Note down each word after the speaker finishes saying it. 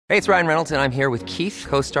Hey, it's Ryan Reynolds, and I'm here with Keith,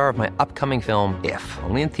 co-star of my upcoming film, If,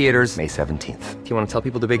 only in theaters May 17th. Do you want to tell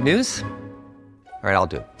people the big news? All right, I'll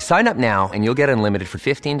do it. Sign up now and you'll get unlimited for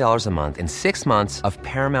 $15 a month and 6 months of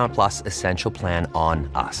Paramount Plus Essential Plan on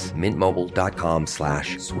us.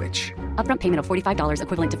 MintMobile.com/switch. Upfront payment of $45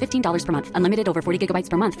 equivalent to $15 per month. Unlimited over 40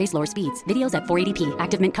 gigabytes per month. Face lower speeds. Videos at 480p.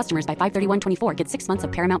 Active Mint customers by 531.24 get 6 months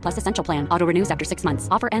of Paramount Plus Essential Plan. Auto renews after 6 months.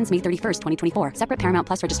 Offer ends May 31st, 2024. Separate Paramount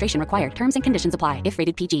Plus registration required. Terms and conditions apply if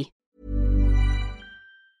rated PG.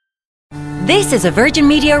 This is a Virgin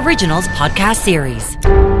Media Originals podcast series.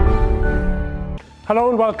 Hello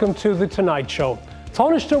and welcome to The Tonight Show.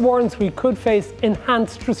 Taoiseach warns we could face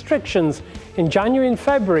enhanced restrictions in January and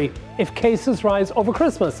February if cases rise over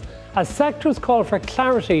Christmas, as sectors call for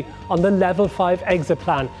clarity on the Level 5 exit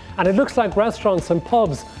plan, and it looks like restaurants and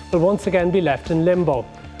pubs will once again be left in limbo.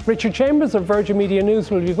 Richard Chambers of Virgin Media News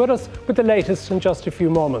will be with us with the latest in just a few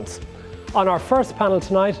moments. On our first panel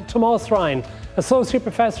tonight, Tomás Ryan, Associate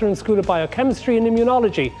Professor in School of Biochemistry and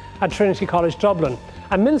Immunology at Trinity College Dublin,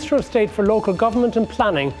 and Minister of State for Local Government and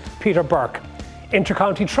Planning, Peter Burke.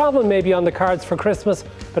 Intercounty travel may be on the cards for Christmas,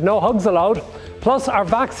 but no hugs allowed. Plus, are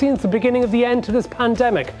vaccines the beginning of the end to this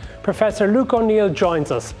pandemic? Professor Luke O'Neill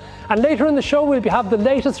joins us. And later in the show, we'll have the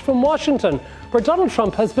latest from Washington, where Donald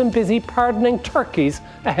Trump has been busy pardoning turkeys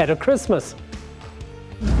ahead of Christmas.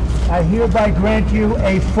 I hereby grant you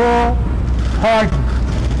a full pardon.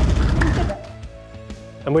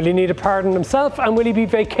 And will he need a pardon himself? And will he be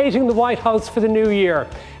vacating the White House for the new year?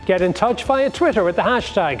 Get in touch via Twitter with the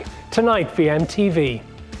hashtag TonightVMTV.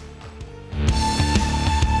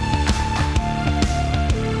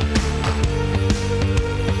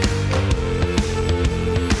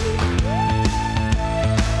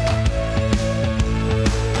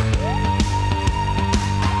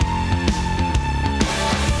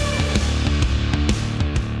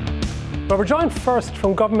 Well, we're joined first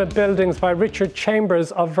from government buildings by Richard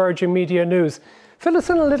Chambers of Virgin Media News. Fill us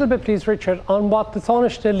in a little bit, please, Richard, on what the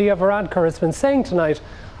Taoiseach Leo Varadkar has been saying tonight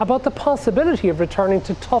about the possibility of returning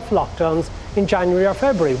to tough lockdowns in January or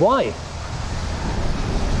February. Why?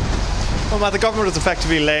 Well, Matt, the government is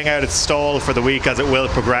effectively laying out its stall for the week as it will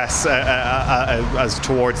progress as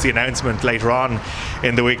towards the announcement later on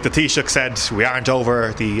in the week. The Taoiseach said we aren't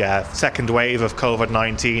over the second wave of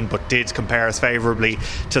COVID-19, but did compare us favourably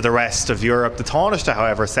to the rest of Europe. The Taoiseach,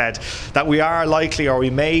 however, said that we are likely, or we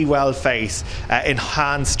may well face,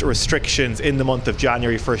 enhanced restrictions in the month of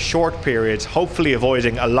January for a short period, hopefully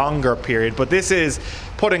avoiding a longer period. But this is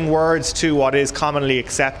putting words to what is commonly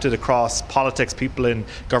accepted across politics, people in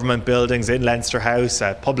government buildings, in Leinster House,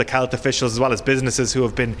 public health officials, as well as businesses who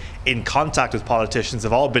have been in contact with politicians,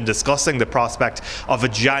 have all been discussing the prospect of a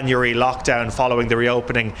January lockdown following the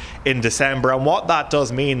reopening in December. And what that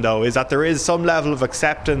does mean, though, is that there is some level of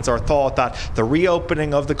acceptance or thought that the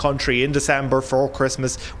reopening of the country in December for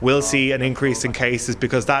Christmas will see an increase in cases,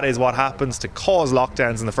 because that is what happens to cause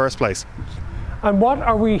lockdowns in the first place. And what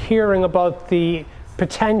are we hearing about the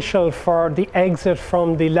potential for the exit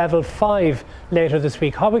from the Level 5 later this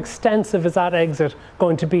week? How extensive is that exit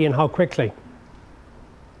going to be, and how quickly?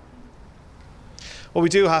 Well, we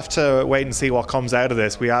do have to wait and see what comes out of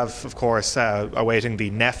this. We have, of course, awaiting the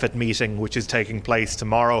NPHET meeting, which is taking place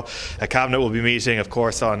tomorrow. A Cabinet will be meeting, of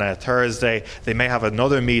course, on Thursday. They may have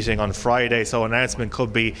another meeting on Friday, so an announcement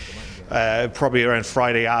could be probably around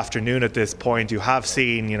Friday afternoon at this point. You have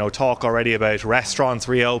seen, talk already about restaurants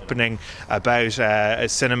reopening, about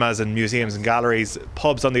cinemas and museums and galleries.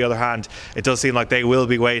 Pubs, on the other hand, it does seem like they will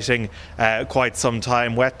be waiting quite some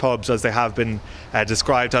time. Wet pubs, as they have been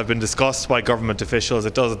described, have been discussed by government officials.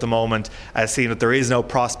 It does at the moment seem that there is no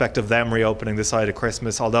prospect of them reopening this side of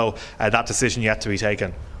Christmas, although that decision yet to be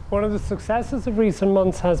taken. One of the successes of recent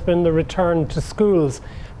months has been the return to schools,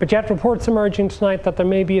 but yet reports emerging tonight that there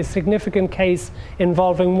may be a significant case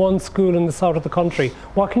involving one school in the south of the country.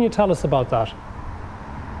 What can you tell us about that?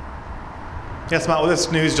 Yes, Matt, well, this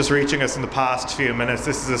news just reaching us in the past few minutes.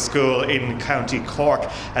 This is a school in County Cork,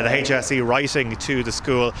 the HSE writing to the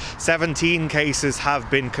school. 17 cases have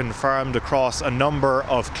been confirmed across a number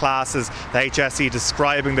of classes. The HSE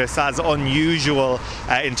describing this as unusual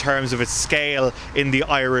in terms of its scale in the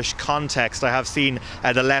Irish context. I have seen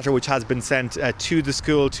the letter which has been sent to the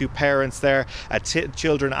school, to parents there,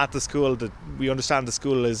 children at the school. We understand the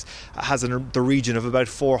school has the region of about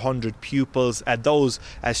 400 pupils. Those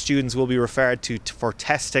students will be referred for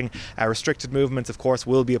testing. Restricted movements, of course,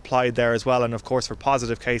 will be applied there as well, and of course for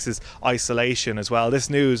positive cases, isolation as well.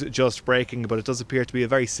 This news just breaking, but it does appear to be a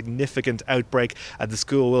very significant outbreak. The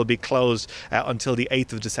school will be closed until the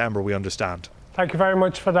 8th of December, we understand. Thank you very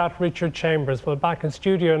much for that, Richard Chambers. Well, back in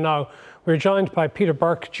studio now We're joined by Peter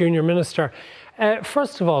Burke, Junior Minister.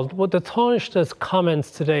 First of all, the Taoiseach's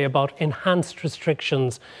comments today about enhanced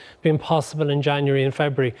restrictions being possible in January and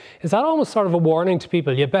February, is that almost sort of a warning to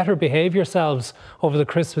people? You better behave yourselves over the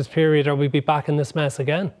Christmas period or we'll be back in this mess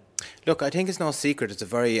again? Look, I think it's no secret it's a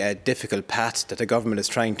very difficult path that the government is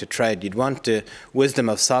trying to tread. You'd want the wisdom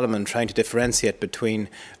of Solomon trying to differentiate between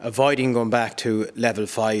avoiding going back to level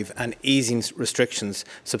 5 and easing restrictions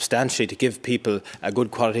substantially to give people a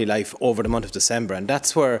good quality life over the month of December. And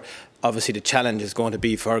that's where obviously the challenge is going to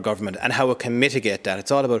be for our government and how it can mitigate that. It's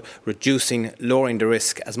all about reducing, lowering the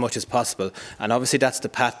risk as much as possible. And obviously that's the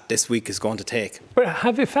path this week is going to take. But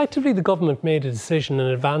have effectively the government made a decision in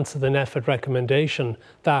advance of the NPHET recommendation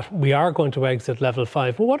that we are going to exit level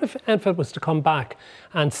 5? Well, what if NPHET was to come back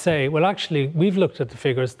and say, well, actually, we've looked at the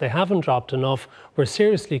figures, they haven't dropped enough, we're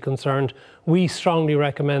seriously concerned, we strongly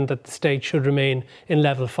recommend that the state should remain in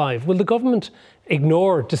level 5. Will the government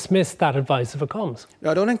dismiss that advice if it comes?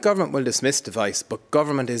 No, I don't think government will dismiss advice, but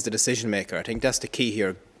government is the decision maker. I think that's the key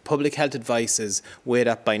here. Public health advice is weighed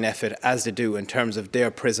up by NPHET as they do in terms of their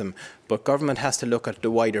prism, but government has to look at the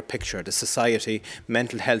wider picture, the society,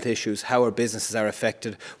 mental health issues, how our businesses are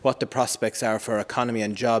affected, what the prospects are for our economy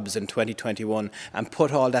and jobs in 2021, and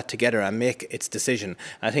put all that together and make its decision.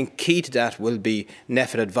 I think key to that will be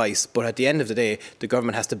NPHET advice, but at the end of the day, the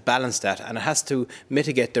government has to balance that and it has to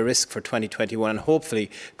mitigate the risk for 2021 and hopefully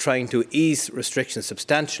trying to ease restrictions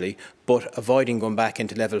substantially, but avoiding going back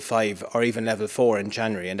into level 5 or even level 4 in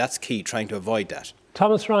January. And that's key, trying to avoid that.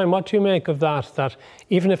 Thomas Ryan, what do you make of that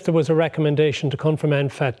even if there was a recommendation to come from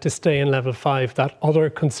NPHET to stay in level 5, that other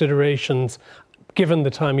considerations, given the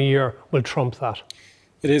time of year, will trump that?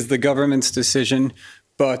 It is the government's decision,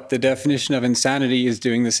 but the definition of insanity is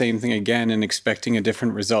doing the same thing again and expecting a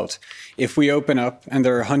different result. If we open up and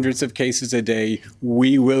there are hundreds of cases a day,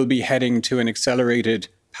 we will be heading to an accelerated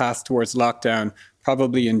path towards lockdown,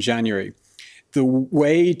 probably in January. The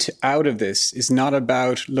way out of this is not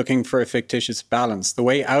about looking for a fictitious balance. The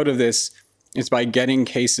way out of this is by getting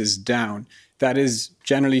cases down. That is,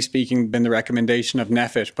 generally speaking, been the recommendation of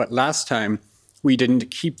NPHET, but last time we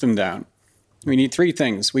didn't keep them down. We need three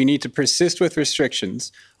things. We need to persist with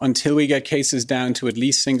restrictions until we get cases down to at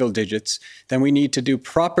least single digits. Then we need to do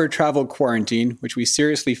proper travel quarantine, which we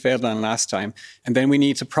seriously failed on last time. And then we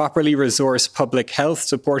need to properly resource public health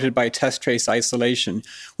supported by test, trace, isolation,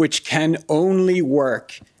 which can only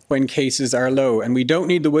work when cases are low. And we don't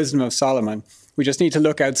need the wisdom of Solomon. We just need to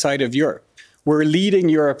look outside of Europe. We're leading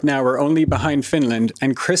Europe now. We're only behind Finland.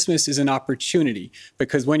 And Christmas is an opportunity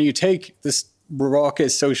because when you take this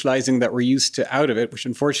raucous socializing that we're used to out of it, which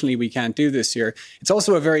unfortunately we can't do this year. It's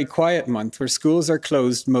also a very quiet month where schools are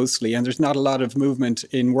closed mostly and there's not a lot of movement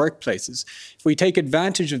in workplaces. If we take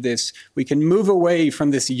advantage of this, we can move away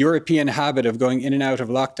from this European habit of going in and out of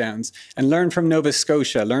lockdowns and learn from Nova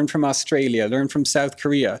Scotia, learn from Australia, learn from South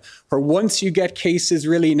Korea, where once you get cases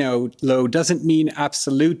really low doesn't mean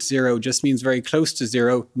absolute zero, just means very close to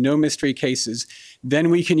zero, no mystery cases.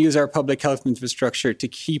 Then we can use our public health infrastructure to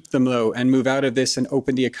keep them low and move out of this and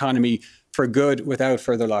open the economy for good without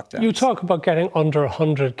further lockdowns. You talk about getting under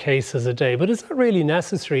 100 cases a day, but is that really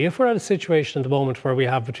necessary? If we're at a situation at the moment where we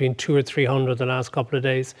have between 200 or 300 the last couple of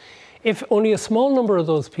days, if only a small number of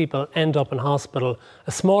those people end up in hospital,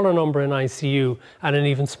 a smaller number in ICU and an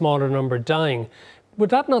even smaller number dying,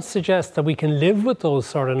 would that not suggest that we can live with those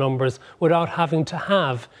sort of numbers without having to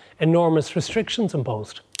have enormous restrictions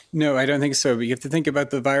imposed? No, I don't think so. But you have to think about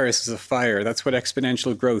the virus as a fire. That's what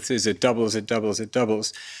exponential growth is. It doubles, it doubles, it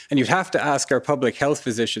doubles. And you'd have to ask our public health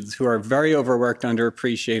physicians, who are very overworked,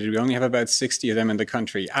 underappreciated. We only have about 60 of them in the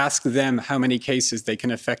country. Ask them how many cases they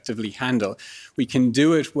can effectively handle. We can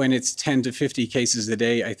do it when it's 10 to 50 cases a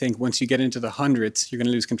day. I think once you get into the hundreds, you're going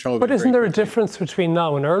to lose control of it. But isn't there a difference between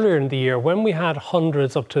now and earlier in the year? When we had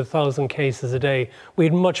hundreds up to 1,000 cases a day, we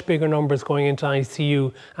had much bigger numbers going into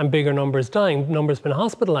ICU and bigger numbers dying, numbers being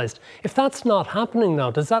hospitalised. If that's not happening now,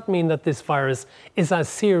 does that mean that this virus is as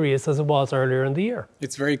serious as it was earlier in the year?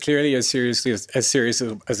 It's very clearly as serious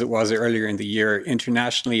as it was earlier in the year.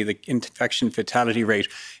 Internationally, the infection fatality rate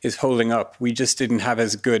is holding up. We just didn't have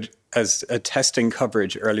as good as a testing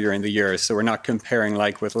coverage earlier in the year, so we're not comparing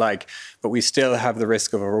like with like, but we still have the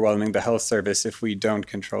risk of overwhelming the health service if we don't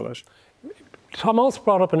control it. Thomas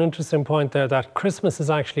brought up an interesting point there, that Christmas is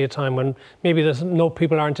actually a time when maybe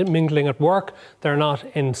people aren't mingling at work, they're not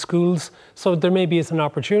in schools, so there maybe is an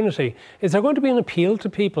opportunity. Is there going to be an appeal to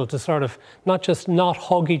people to sort of not just not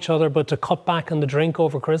hug each other, but to cut back on the drink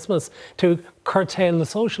over Christmas, to curtail the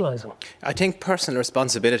socialising? I think personal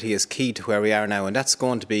responsibility is key to where we are now, and that's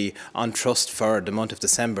going to be on trust for the month of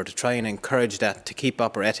December, to try and encourage that, to keep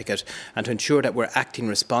up our etiquette and to ensure that we're acting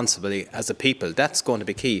responsibly as a people. That's going to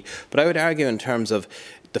be key. But I would argue in terms of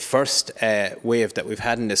the first wave that we've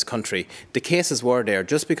had in this country, the cases were there.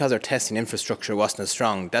 Just because our testing infrastructure wasn't as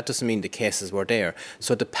strong, that doesn't mean the cases were there.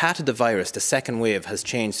 So the path of the virus, the second wave, has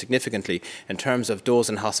changed significantly in terms of those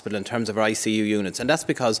in hospital, in terms of our ICU units. And that's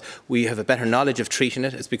because we have a better knowledge of treating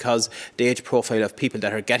it. It's because the age profile of people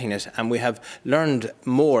that are getting it, and we have learned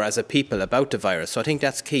more as a people about the virus. So I think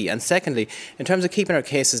that's key. And secondly, in terms of keeping our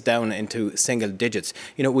cases down into single digits,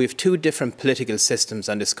 we have two different political systems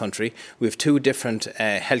in this country. We have two different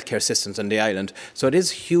healthcare systems on the island. So it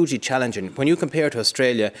is hugely challenging. When you compare to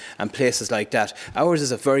Australia and places like that, ours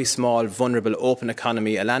is a very small, vulnerable, open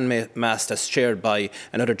economy, a landmass that's shared by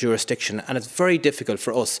another jurisdiction, and it's very difficult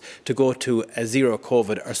for us to go to a zero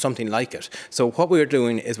COVID or something like it. So what we're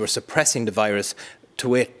doing is we're suppressing the virus to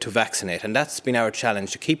wait to vaccinate, and that's been our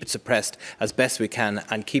challenge, to keep it suppressed as best we can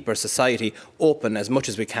and keep our society open as much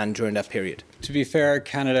as we can during that period. To be fair,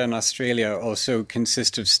 Canada and Australia also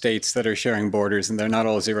consist of states that are sharing borders, and they're not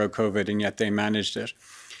all zero COVID, and yet they managed it.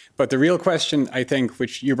 But the real question, I think,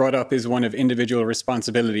 which you brought up, is one of individual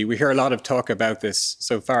responsibility. We hear a lot of talk about this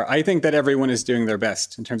so far. I think that everyone is doing their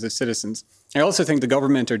best in terms of citizens. I also think the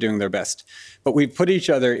government are doing their best. But we've put each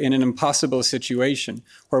other in an impossible situation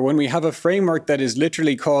where, when we have a framework that is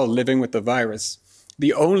literally called living with the virus,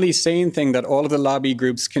 the only sane thing that all of the lobby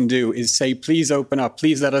groups can do is say, please open up,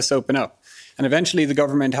 please let us open up. And eventually the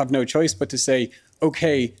government have no choice but to say,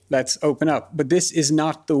 OK, let's open up. But this is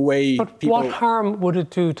not the way people... What harm would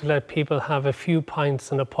it do to let people have a few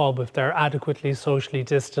pints in a pub if they're adequately socially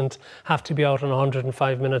distant, have to be out in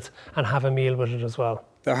 105 minutes and have a meal with it as well?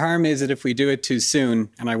 The harm is that if we do it too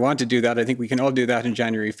soon, and I want to do that, I think we can all do that in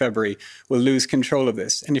January, February, we'll lose control of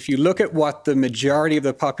this. And if you look at what the majority of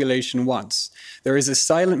the population wants, there is a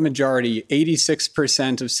silent majority,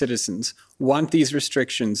 86% of citizens want these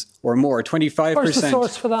restrictions or more, 25%. Where's the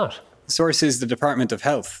source for that? The source is the Department of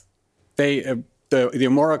Health. The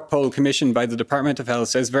O'Morroch poll commissioned by the Department of Health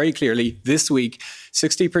says very clearly this week,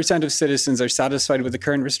 60% of citizens are satisfied with the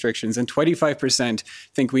current restrictions and 25%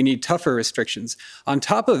 think we need tougher restrictions. On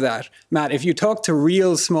top of that, Matt, if you talk to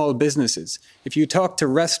real small businesses, if you talk to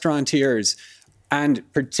restaurateurs and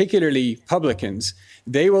particularly publicans,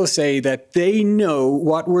 they will say that they know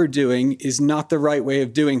what we're doing is not the right way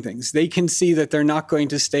of doing things. They can see that they're not going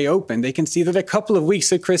to stay open. They can see that a couple of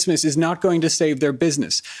weeks at Christmas is not going to save their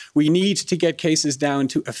business. We need to get cases down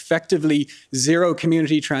to effectively zero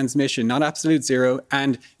community transmission, not absolute zero,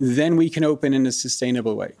 and then we can open in a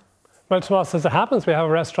sustainable way. Well, Tomas, as it happens, we have a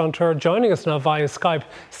restaurateur joining us now via Skype,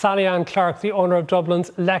 Sally-Ann Clark, the owner of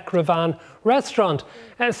Dublin's Le Crevin restaurant.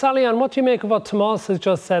 Sally-Ann, what do you make of what Tomas has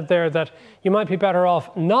just said there, that you might be better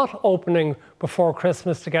off not opening before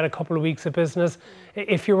Christmas to get a couple of weeks of business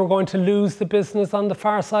if you were going to lose the business on the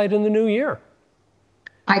far side in the new year?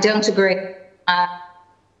 I don't agree.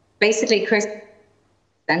 Basically, Christmas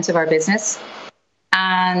is of our business,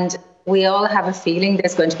 and we all have a feeling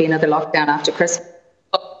there's going to be another lockdown after Christmas.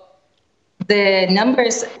 The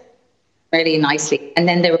numbers really nicely, and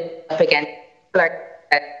then they were up again.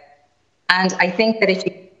 And I think that if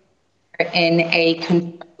you are in a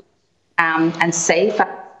controlled and safe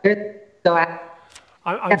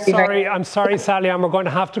I'm sorry, Sally-Ann, we're going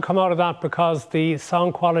to have to come out of that because the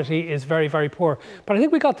sound quality is very, very poor. But I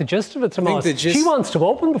think we got the gist of it, Tomas. She wants to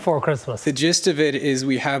open before Christmas. The gist of it is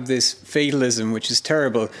we have this fatalism, which is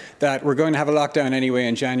terrible, that we're going to have a lockdown anyway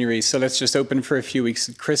in January, so let's just open for a few weeks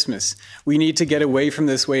at Christmas. We need to get away from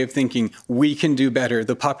this way of thinking we can do better.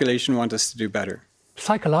 The population wants us to do better.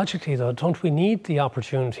 Psychologically, though, don't we need the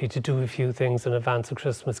opportunity to do a few things in advance of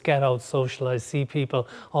Christmas, get out, socialise, see people,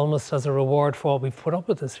 almost as a reward for what we've put up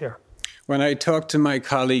with this year? When I talk to my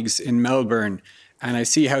colleagues in Melbourne and I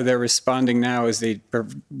see how they're responding now as they were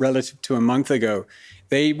relative to a month ago,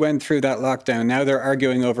 they went through that lockdown. Now they're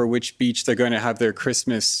arguing over which beach they're going to have their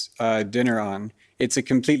Christmas dinner on. It's a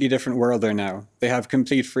completely different world there now. They have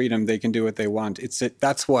complete freedom. They can do what they want.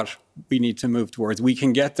 That's what we need to move towards. We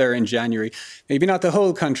can get there in January. Maybe not the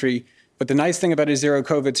whole country, But the nice thing about a zero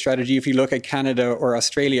COVID strategy, if you look at Canada or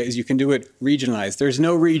Australia, is you can do it regionalised. There's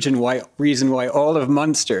no reason why all of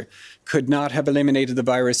Munster could not have eliminated the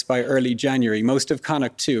virus by early January. Most of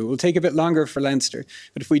Connacht too. It will take a bit longer for Leinster.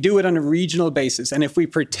 But if we do it on a regional basis, and if we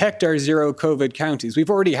protect our zero COVID counties,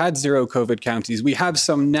 we've already had zero COVID counties. We have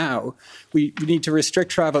some now. We need to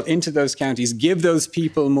restrict travel into those counties, give those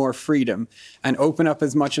people more freedom, and open up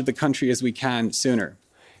as much of the country as we can sooner.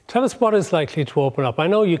 Tell us what is likely to open up. I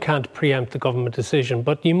know you can't preempt the government decision,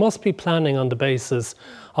 but you must be planning on the basis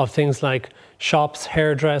of things like shops,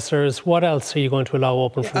 hairdressers. What else are you going to allow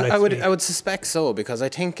open from next week? I would suspect so, because I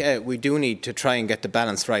think we do need to try and get the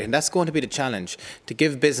balance right. And that's going to be the challenge, to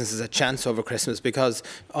give businesses a chance over Christmas, because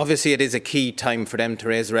obviously it is a key time for them to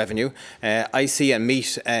raise revenue. I see and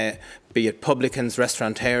meet be it publicans,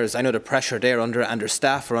 restaurateurs, I know the pressure they're under and their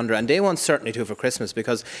staff are under, and they want certainty too for Christmas,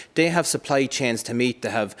 because they have supply chains to meet, they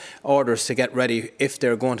have orders to get ready if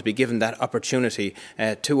they're going to be given that opportunity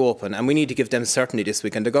to open, and we need to give them certainty this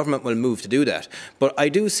week, and the government will move to do that. But I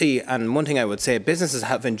do see, and one thing I would say, businesses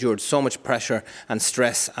have endured so much pressure and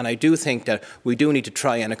stress, and I do think that we do need to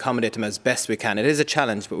try and accommodate them as best we can. It is a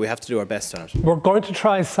challenge, but we have to do our best on it. We're going to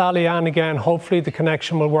try Sally Ann again. Hopefully the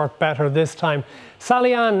connection will work better this time.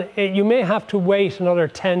 Sally Ann, you may have to wait another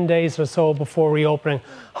 10 days or so before reopening.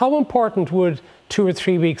 How important would 2 or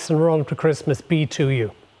 3 weeks in run up to Christmas be to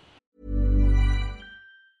you?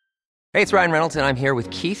 Hey, it's Ryan Reynolds, and I'm here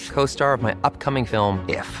with Keith, co-star of my upcoming film,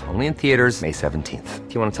 If, only in theaters May 17th.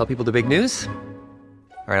 Do you want to tell people the big news?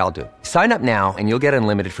 All right, I'll do it. Sign up now and you'll get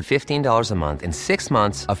unlimited for $15 a month and 6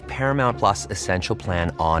 months of Paramount Plus Essential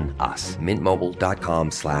Plan on us.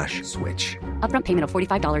 MintMobile.com/switch. Upfront payment of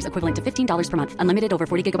 $45 equivalent to $15 per month. Unlimited over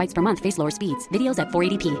 40 gigabytes per month. Face lower speeds. Videos at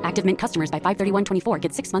 480p. Active Mint customers by 531.24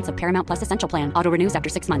 get 6 months of Paramount Plus Essential Plan. Auto renews after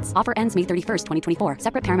 6 months. Offer ends May 31st, 2024.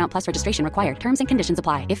 Separate Paramount Plus registration required. Terms and conditions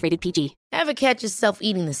apply if rated PG. Ever catch yourself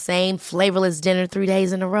eating the same flavorless dinner 3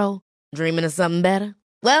 days in a row? Dreaming of something better?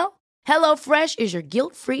 Well, HelloFresh is your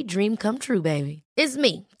guilt-free dream come true, baby. It's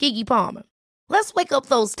me, Keke Palmer. Let's wake up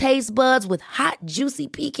those taste buds with hot, juicy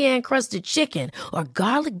pecan-crusted chicken or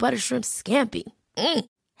garlic butter shrimp scampi.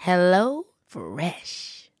 Hello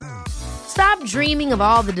Fresh. Stop dreaming of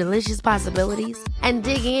all the delicious possibilities and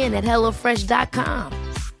dig in at HelloFresh.com.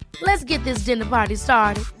 Let's get this dinner party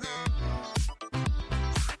started.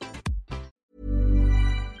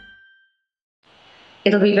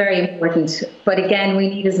 It'll be very important. But again, we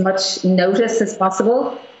need as much notice as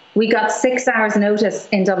possible. We got 6 hours notice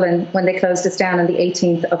in Dublin when they closed us down on the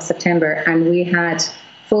 18th of September, and we had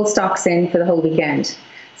full stocks in for the whole weekend.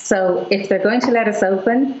 So if they're going to let us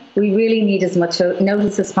open, we really need as much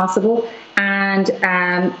notice as possible. And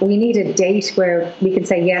we need a date where we can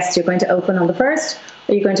say, yes, you're going to open on the 1st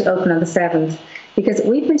or you're going to open on the 7th. Because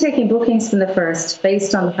we've been taking bookings from the 1st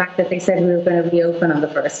based on the fact that they said we were going to reopen on the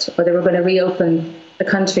 1st, or they were going to reopen the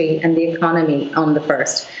country and the economy on the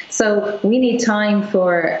 1st. So we need time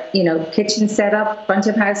for, kitchen setup, front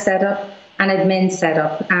of house setup, and admin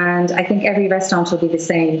setup. And I think every restaurant will be the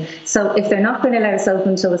same. So if they're not going to let us open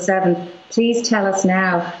until the 7th, please tell us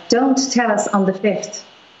now. Don't tell us on the 5th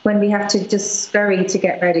when we have to just scurry to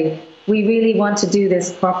get ready. We really want to do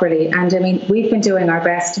this properly. And we've been doing our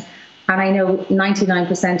best. And I know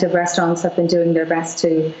 99% of restaurants have been doing their best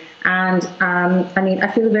too. And I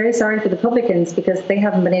feel very sorry for the publicans because they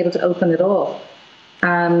haven't been able to open at all.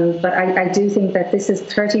 But I do think that this is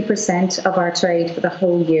 30% of our trade for the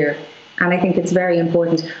whole year. And I think it's very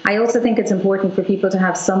important. I also think it's important for people to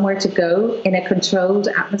have somewhere to go in a controlled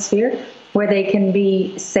atmosphere where they can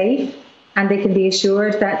be safe and they can be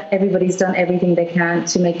assured that everybody's done everything they can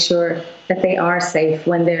to make sure that they are safe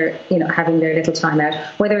when they're, having their little time out.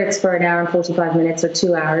 Whether it's for an hour and 45 minutes or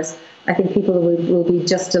 2 hours, I think people will be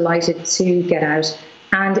just delighted to get out.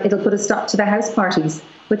 And it'll put a stop to the house parties,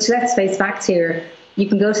 which, let's face facts here, you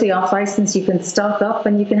can go to the off license, you can stock up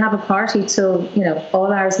and you can have a party till,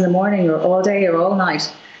 all hours in the morning or all day or all night.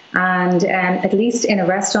 And at least in a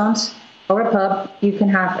restaurant or a pub, you can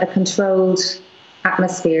have a controlled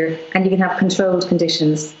atmosphere and you can have controlled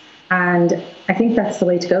conditions. And I think that's the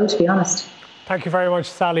way to go, to be honest. Thank you very much,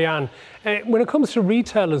 Sally Ann. When it comes to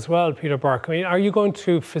retail as well, Peter Burke, are you going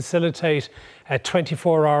to facilitate a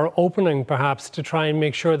 24-hour opening perhaps to try and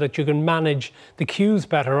make sure that you can manage the queues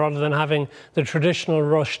better rather than having the traditional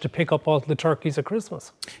rush to pick up all the turkeys at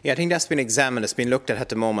Christmas? Yeah, I think that's been examined, it's been looked at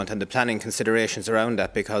the moment, and the planning considerations around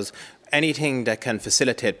that, because anything that can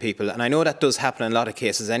facilitate people, and I know that does happen in a lot of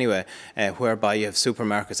cases anyway, whereby you have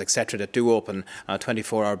supermarkets, etc., that do open on a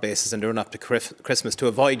 24-hour basis and run up to Christmas to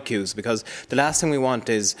avoid queues, because the last thing we want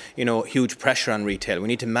is, huge pressure on retail. We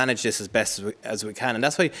need to manage this as best as we can, and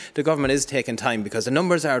that's why the government is taking time, because the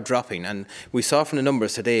numbers are dropping, and we saw from the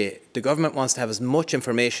numbers today, the government wants to have as much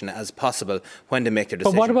information as possible when they make their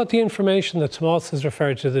decision. But what about the information that Tomás has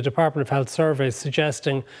referred to, the Department of Health surveys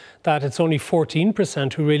suggesting that it's only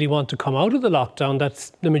 14% who really want to come out of the lockdown,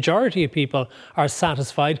 that the majority of people are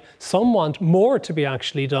satisfied, some want more to be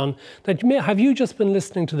actually done? Have you just been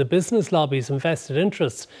listening to the business lobbies and vested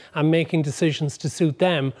interests and making decisions to suit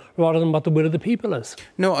them rather than what the will of the people is?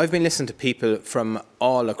 No, I've been listening to people from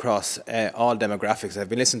all across all demographics. I've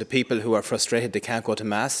been listening to people who are frustrated they can't go to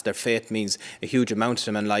Mass. Their faith means a huge amount to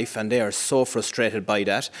them in life, and they are so frustrated by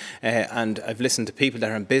that. And I've listened to people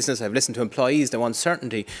that are in business. I've listened to employees that want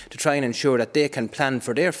certainty to try and ensure that they can plan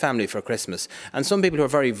for their family for Christmas. And some people who are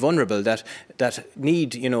very vulnerable that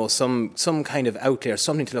need, some kind of outlet,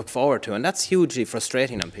 something to look forward to, and that's hugely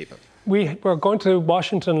frustrating on people. We're going to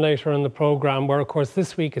Washington later in the programme, where, of course,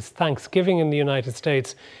 this week is Thanksgiving in the United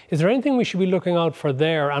States. Is there anything we should be looking out for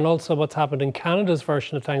there, and also what's happened in Canada's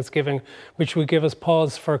version of Thanksgiving, which would give us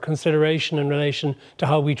pause for consideration in relation to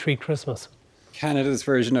how we treat Christmas? Canada's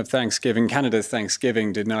version of Thanksgiving, Canada's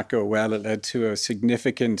Thanksgiving did not go well. It led to a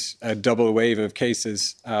significant double wave of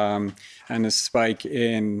cases and a spike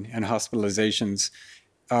in hospitalizations.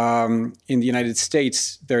 In the United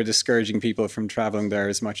States, they're discouraging people from travelling there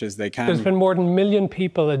as much as they can. There's been more than 1 million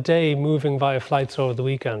people a day moving via flights over the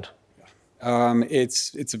weekend.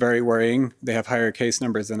 It's very worrying. They have higher case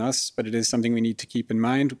numbers than us, but it is something we need to keep in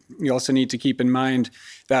mind. We also need to keep in mind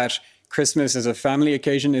that Christmas as a family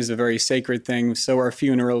occasion is a very sacred thing. So are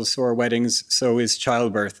funerals, so are weddings, so is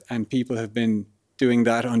childbirth. And people have been doing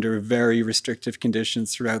that under very restrictive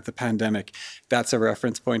conditions throughout the pandemic. That's a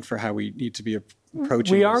reference point for how we need to be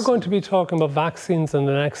approaching We are going to be talking about vaccines in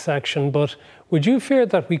the next section, but would you fear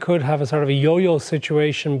that we could have a sort of a yo-yo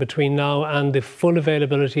situation between now and the full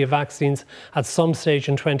availability of vaccines at some stage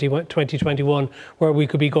in 2021, where we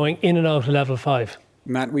could be going in and out of level 5?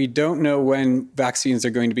 Matt, we don't know when vaccines are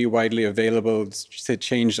going to be widely available to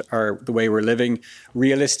change the way we're living.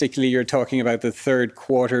 Realistically, you're talking about the third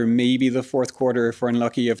quarter, maybe the fourth quarter, if we're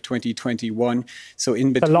unlucky, of 2021. So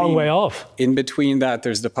in between, a long way off. In between that,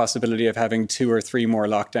 there's the possibility of having 2 or 3 more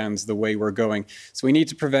lockdowns the way we're going. So we need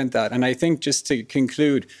to prevent that. And I think, just to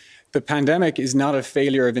conclude, the pandemic is not a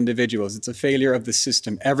failure of individuals. It's a failure of the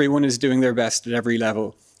system. Everyone is doing their best at every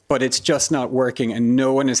level, but it's just not working, and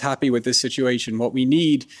no one is happy with this situation. What we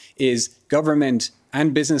need is government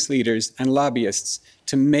and business leaders and lobbyists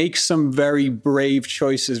to make some very brave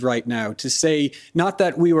choices right now, to say not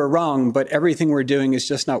that we were wrong, but everything we're doing is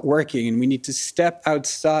just not working, and we need to step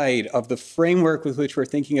outside of the framework with which we're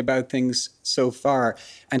thinking about things so far,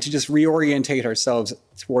 and to just reorientate ourselves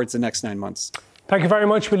towards the next 9 months. Thank you very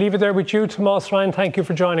much. We'll leave it there with you, Tomás Ryan. Thank you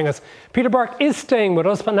for joining us. Peter Burke is staying with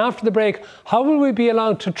us, but after the break, how will we be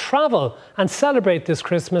allowed to travel and celebrate this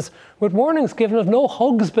Christmas with warnings given of no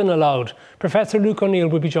hugs been allowed? Professor Luke O'Neill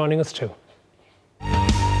will be joining us too.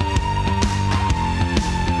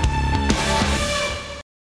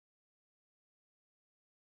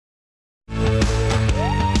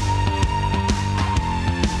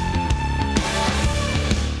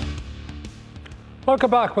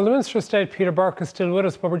 Welcome back. Well, the Minister of State, Peter Burke, is still with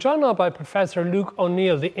us, but we're joined now by Professor Luke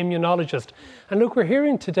O'Neill, the immunologist. And Luke, we're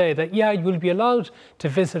hearing today that, you will be allowed to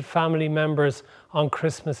visit family members on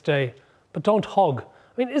Christmas Day, but don't hug.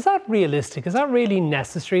 I mean, is that realistic? Is that really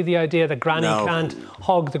necessary, the idea that granny can't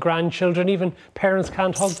hug the grandchildren, even parents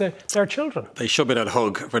can't hug their children? They should be able to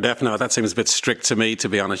hug, for definite. That seems a bit strict to me, to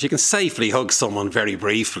be honest. You can safely hug someone very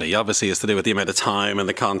briefly. Obviously, it's to do with the amount of time and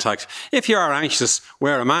the contact. If you are anxious,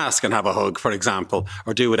 wear a mask and have a hug, for example,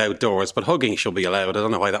 or do it outdoors. But hugging should be allowed. I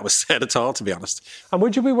don't know why that was said at all, to be honest. And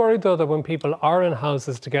would you be worried, though, that when people are in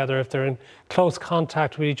houses together, if they're in close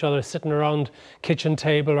contact with each other, sitting around kitchen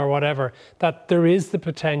table or whatever, that there is the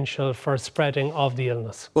potential for spreading of the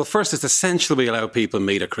illness? Well, first, it's essential we allow people to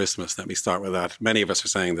meet at Christmas. Let me start with that. Many of us are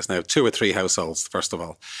saying this now. 2 or 3 households, first of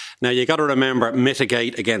all. Now, you got to remember,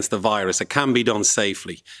 mitigate against the virus. It can be done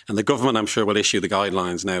safely. And the government, I'm sure, will issue the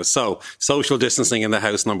guidelines now. So, social distancing in the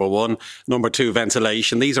house, number 1. Number 2,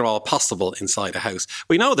 ventilation. These are all possible inside a house.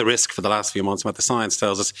 We know the risk for the last few months, what the science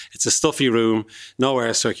tells us. It's a stuffy room, no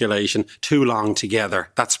air circulation, too long together.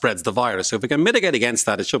 That spreads the virus. So if we can mitigate against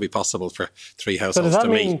that, it should be possible for 3 households. So Does that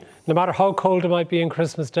to mean me. no matter how cold it might be on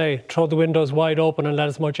Christmas Day, throw the windows wide open and let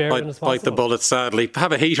as much air in as possible? Bite the bullet, sadly.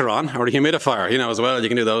 Have a heater on or a humidifier, as well. You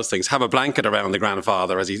can do those things. Have a blanket around the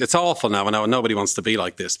grandfather. It's awful now. I know nobody wants to be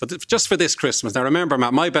like this. But just for this Christmas, now remember,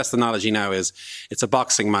 Matt, my best analogy now is it's a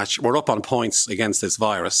boxing match. We're up on points against this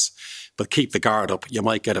virus, but keep the guard up. You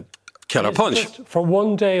might get a killer punch. Just for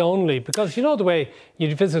one day only, because you know the way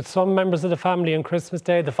you visit some members of the family on Christmas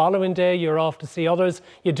Day, the following day you're off to see others,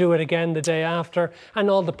 you do it again the day after, and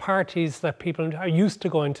all the parties that people are used to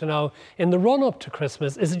going to now in the run-up to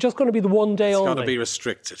Christmas. Is it just going to be the one day only? It's got to be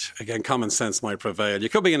restricted. Again, common sense might prevail. You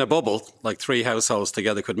could be in a bubble, like 3 households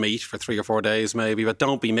together could meet for 3 or 4 days maybe, but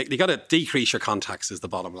don't be... You got to decrease your contacts is the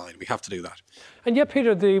bottom line. We have to do that. And yet,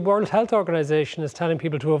 Peter, the World Health Organization is telling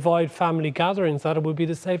people to avoid family gatherings, that it would be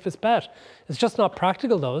the safest bet. It's just not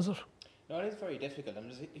practical, though, is it? No, it is very difficult.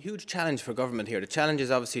 There's a huge challenge for government here. The challenge is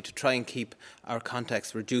obviously to try and keep our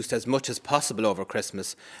contacts reduced as much as possible over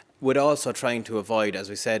Christmas, with also trying to avoid, as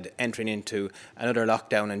we said, entering into another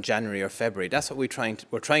lockdown in January or February. That's what we're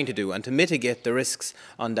trying to do, and to mitigate the risks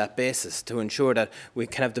on that basis, to ensure that we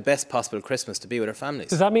can have the best possible Christmas to be with our families.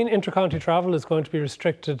 Does that mean inter-county travel is going to be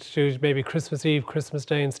restricted to maybe Christmas Eve, Christmas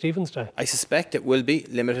Day and Stephen's Day? I suspect it will be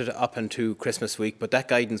limited up until Christmas week, but that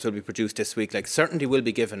guidance will be produced this week. Certainty will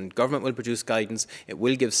be given. Government will produce guidance. It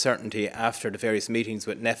will give certainty after the various meetings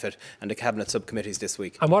with NPHET and the Cabinet subcommittees this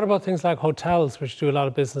week. And what about things like hotels, which do a lot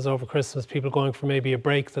of business over Christmas, people going for maybe a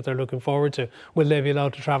break that they're looking forward to? Will they be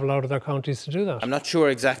allowed to travel out of their counties to do that? I'm not sure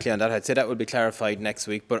exactly on that. I'd say that will be clarified next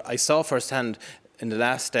week, but I saw firsthand in the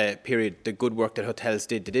last period the good work that hotels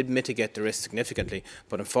did. They did mitigate the risk significantly,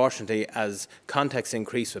 but unfortunately as contacts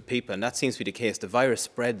increase with people, and that seems to be the case, the virus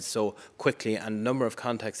spreads so quickly and the number of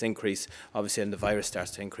contacts increase, obviously, and the virus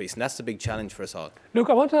starts to increase, and that's the big challenge for us all.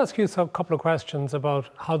 Luke, I want to ask you a couple of questions about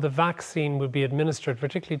how the vaccine will be administered,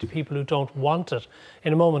 particularly to people who don't want it,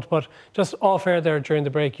 in a moment, but just off air there during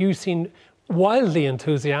the break, you seem wildly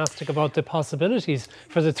enthusiastic about the possibilities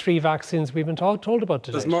for the 3 vaccines we've been told about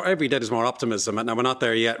today. Every day there's more optimism. Now, we're not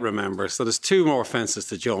there yet, remember. So there's 2 more fences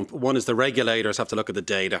to jump. One is the regulators have to look at the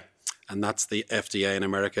data. And that's the FDA in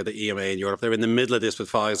America, the EMA in Europe. They're in the middle of this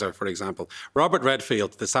with Pfizer, for example. Robert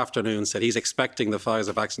Redfield this afternoon said he's expecting the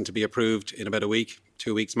Pfizer vaccine to be approved in about a week,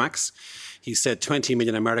 2 weeks max. He said 20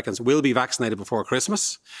 million Americans will be vaccinated before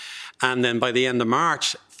Christmas. And then by the end of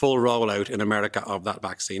March, full rollout in America of that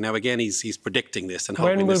vaccine. Now, again, he's predicting this. And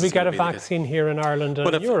when will we get a vaccine here in Ireland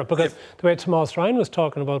and in Europe? Because the way Tomas Ryan was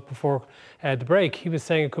talking about before the break, he was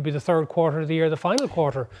saying it could be the 3rd quarter of the year, the final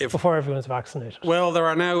quarter, before everyone's vaccinated. Well, there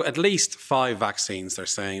are now at least 5 vaccines they're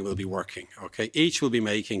saying will be working. Okay, each will be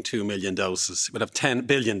making 2 million doses. We'll have 10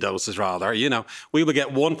 billion doses rather. We will get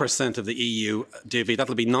 1% of the EU divvy.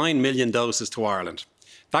 That'll be 9 million doses to Ireland.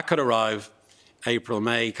 That could arrive April,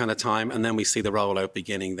 May kind of time, and then we see the rollout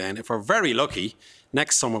beginning then. If we're very lucky,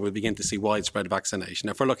 next summer we'll begin to see widespread vaccination.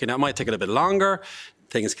 If we're lucky, now it might take it a bit longer.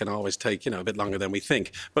 Things can always take, a bit longer than we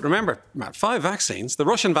think. But remember, Matt, 5 vaccines. The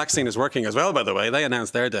Russian vaccine is working as well, by the way. They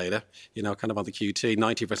announced their data, kind of on the QT,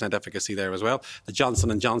 90% efficacy there as well. The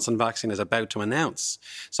Johnson & Johnson vaccine is about to announce.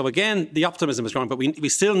 So again, the optimism is growing, but we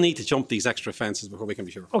still need to jump these extra fences before we can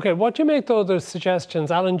be sure. OK, what do you make, though, of the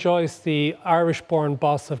suggestions? Alan Joyce, the Irish-born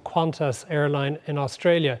boss of Qantas airline in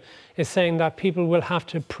Australia, is saying that people will have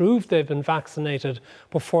to prove they've been vaccinated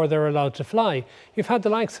before they're allowed to fly. You've had the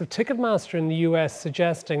likes of Ticketmaster in the US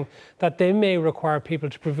suggesting that they may require people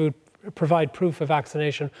to provide proof of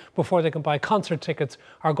vaccination before they can buy concert tickets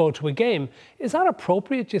or go to a game. Is that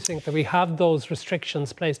appropriate, do you think, that we have those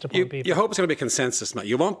restrictions placed upon people? You hope it's going to be a consensus, Matt.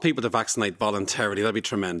 You want people to vaccinate voluntarily. That'd be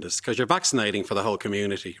tremendous, because you're vaccinating for the whole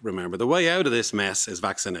community, remember. The way out of this mess is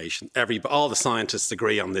vaccination. All the scientists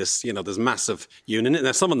agree on this. There's massive unanimity.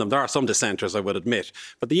 Now, some of them, there are some dissenters, I would admit,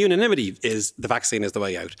 but the unanimity is the vaccine is the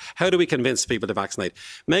way out. How do we convince people to vaccinate?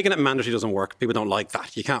 Making it mandatory doesn't work. People don't like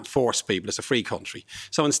that. You can't force people. It's a free country.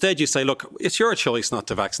 So instead you say, look, it's your choice not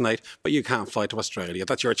to vaccinate, but you can't fly to Australia.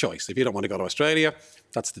 That's your choice. If you don't want to go to Australia,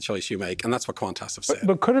 that's the choice you make. And that's what Qantas have said.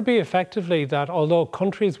 But could it be effectively that although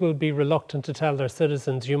countries will be reluctant to tell their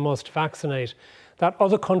citizens you must vaccinate, that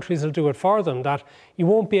other countries will do it for them, that you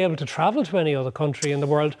won't be able to travel to any other country in the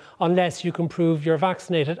world unless you can prove you're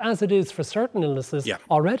vaccinated, as it is for certain illnesses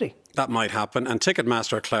already? That might happen. And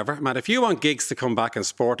Ticketmaster are clever. Matt, if you want gigs to come back in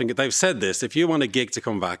sporting, they've said this, if you want a gig to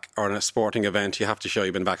come back or in a sporting event, you have to show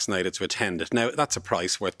you've been vaccinated to attend it. Now, that's a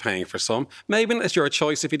price worth paying for some. Maybe it's your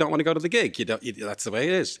choice if you don't want to go to the gig. That's the way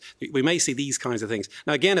it is. We may see these kinds of things.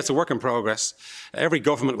 Now, again, it's a work in progress. Every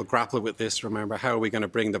government will grapple with this. Remember, how are we going to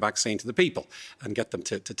bring the vaccine to the people and get them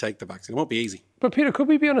to take the vaccine? It won't be easy. But Peter, could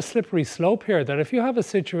we be on a slippery slope here, that if you have a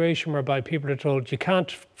situation whereby people are told you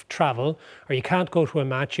can't travel, or you can't go to a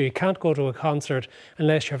match, or you can't go to a concert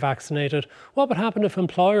unless you're vaccinated, what would happen if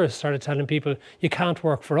employers started telling people you can't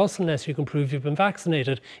work for us unless you can prove you've been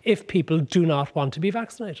vaccinated, if people do not want to be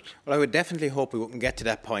vaccinated? Well, I would definitely hope we wouldn't get to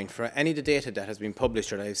that point. For any of the data that has been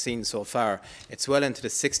published or that I've seen so far, it's well into the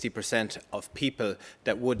 60% of people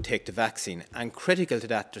that would take the vaccine. And critical to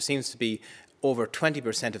that, there seems to be over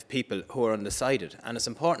 20% of people who are undecided. And it's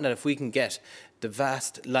important that if we can get the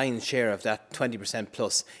vast lion's share of that 20%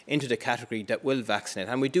 plus into the category that will vaccinate,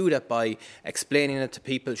 and we do that by explaining it to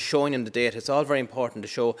people, showing them the data. It's all very important to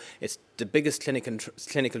show. It's the biggest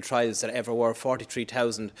clinical trials that ever were,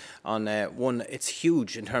 43,000 on one. It's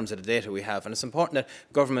huge in terms of the data we have, and it's important that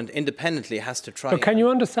government independently has to try. But can you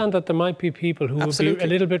understand that there might be people who will be a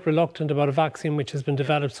little bit reluctant about a vaccine which has been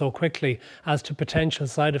developed so quickly as to potential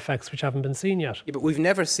side effects which haven't been seen yet? Yeah, but we've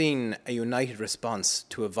never seen a united response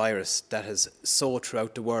to a virus that has so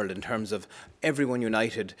throughout the world, in terms of everyone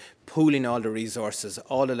united, pooling all the resources,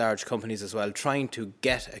 all the large companies as well, trying to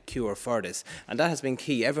get a cure for this. And that has been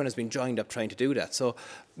key. Everyone has been joined up trying to do that. So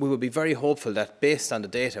we would be very hopeful that, based on the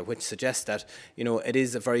data, which suggests that, you know, it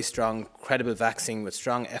is a very strong, credible vaccine with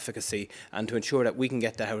strong efficacy, and to ensure that we can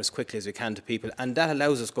get that out as quickly as we can to people. And that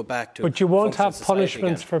allows us to go back to... But you won't have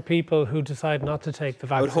punishments for people who decide not to take the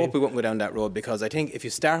vaccine? I would hope we won't go down that road, because I think if you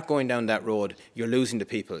start going down that road, you're losing the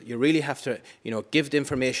people. You really have to, you know, give the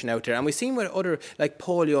information out there. And we've seen with other, like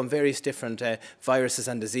polio and various different viruses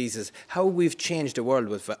and diseases, how we've changed the world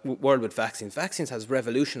with vaccines. Vaccines has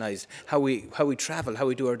revolutionised how we travel, how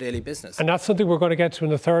we do our daily business. And that's something we're going to get to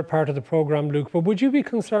in the third part of the programme, Luke. But would you be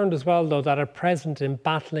concerned as well, though, that at present, in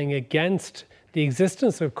battling against the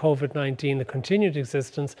existence of COVID-19, the continued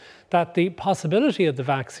existence, that the possibility of the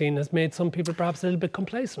vaccine has made some people perhaps a little bit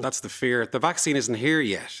complacent? That's the fear. The vaccine isn't here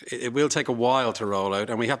yet. It will take a while to roll out,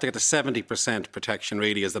 and we have to get to 70% protection,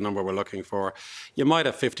 really, is the number we're looking for. You might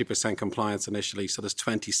have 50% compliance initially, so there's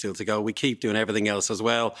 20 still to go. We keep doing everything else as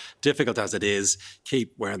well, difficult as it is,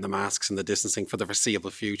 keep wearing the masks and the distancing for the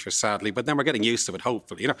foreseeable future, sadly, but then we're getting used to it,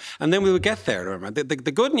 hopefully, you know, and then we will get there. The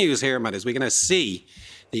good news here, Matt, is we're going to see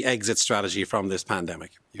the exit strategy from this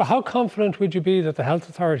pandemic. But how confident would you be that the health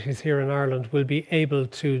authorities here in Ireland will be able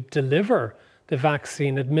to deliver the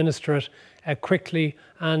vaccine, administer it quickly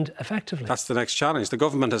and effectively? That's the next challenge. The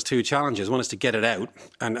government has two challenges. One is to get it out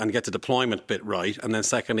and get the deployment bit right. And then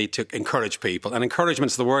secondly, to encourage people. And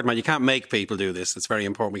encouragement's the word, man. You can't make people do this. It's very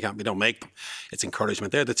important. We don't make them. It's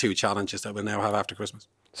encouragement. They're the two challenges that we'll now have after Christmas.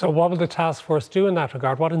 So what will the task force do in that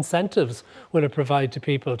regard? What incentives will it provide to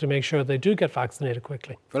people to make sure they do get vaccinated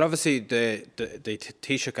quickly? Well, obviously, the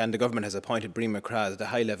Taoiseach and the government has appointed Bree McCrath, the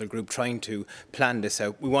high-level group, trying to plan this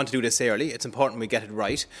out. We want to do this early. It's important we get it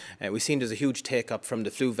right. We've seen there's a huge take-up from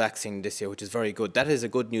the flu vaccine this year, which is very good. That is a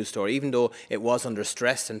good news story. Even though it was under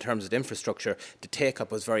stress in terms of the infrastructure, the take-up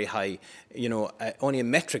was very high. You know, only a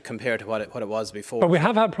metric compared to what it was before. But we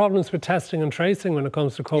have had problems with testing and tracing when it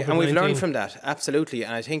comes to COVID-19. Yeah, and we've learned from that, absolutely.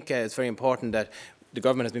 And I think it's very important that the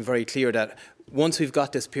government has been very clear that once we've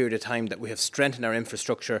got this period of time that we have strengthened our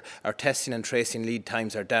infrastructure, our testing and tracing lead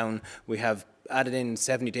times are down, we have added in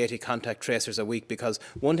 70 to 80 contact tracers a week, because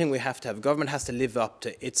one thing we have to have, government has to live up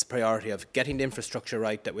to its priority of getting the infrastructure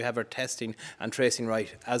right, that we have our testing and tracing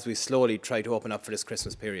right as we slowly try to open up for this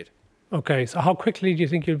Christmas period. OK, so how quickly do you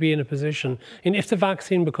think you'll be in a position, and if the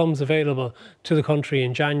vaccine becomes available to the country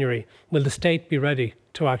in January, will the state be ready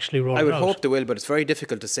to actually roll it out? I would hope they will, but it's very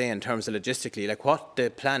difficult to say in terms of logistically. Like, what the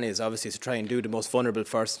plan is, obviously, is to try and do the most vulnerable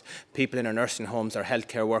first, people in our nursing homes, our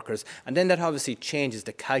healthcare workers, and then that obviously changes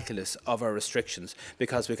the calculus of our restrictions,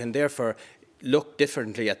 because we can therefore look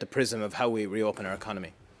differently at the prism of how we reopen our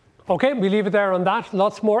economy. OK, we leave it there on that.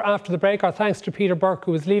 Lots more after the break. Our thanks to Peter Burke,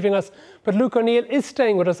 who is leaving us. But Luke O'Neill is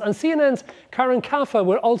staying with us. And CNN's Karen Caffa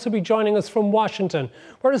will also be joining us from Washington,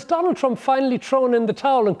 whereas Donald Trump finally thrown in the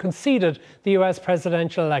towel and conceded the US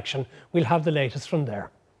presidential election. We'll have the latest from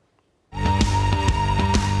there.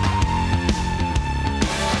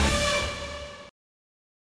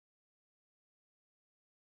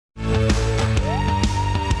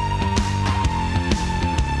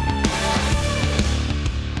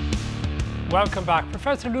 Welcome back.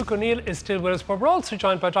 Professor Luke O'Neill is still with us, but we're also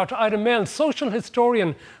joined by Dr. Ida Milne, social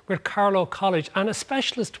historian with Carlow College and a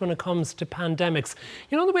specialist when it comes to pandemics.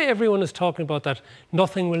 You know the way everyone is talking about that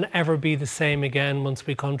nothing will ever be the same again once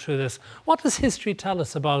we come through this. What does history tell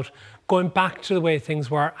us about going back to the way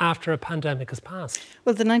things were after a pandemic has passed?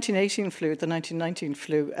 Well, the 1918 flu, the 1919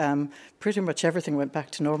 flu, pretty much everything went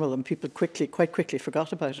back to normal and people quite quickly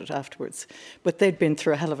forgot about it afterwards. But they'd been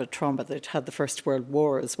through a hell of a trauma. They'd had the First World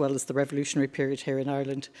War as well as the revolutionary period here in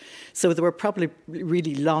Ireland. So they were probably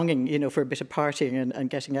really longing, for a bit of partying and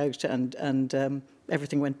getting out, and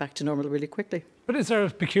everything went back to normal really quickly. But is there a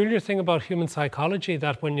peculiar thing about human psychology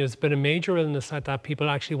that when there's been a major illness like that, people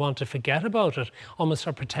actually want to forget about it, almost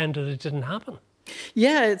or pretend that it didn't happen?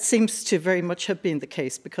 Yeah, it seems to very much have been the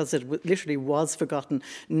case because it literally was forgotten,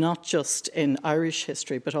 not just in Irish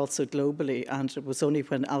history, but also globally. And it was only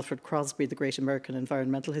when Alfred Crosby, the great American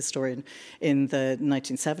environmental historian in the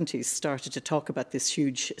 1970s, started to talk about this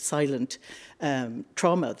huge silent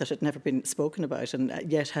trauma that had never been spoken about and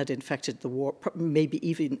yet had infected the war, maybe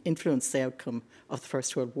even influenced the outcome of the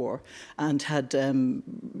First World War, and had,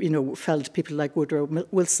 felled people like Woodrow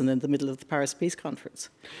Wilson in the middle of the Paris Peace Conference.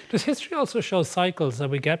 Does history also show cycles that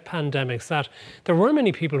we get pandemics, that there were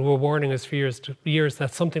many people who were warning us for years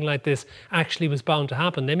that something like this actually was bound to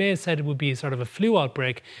happen? They may have said it would be sort of a flu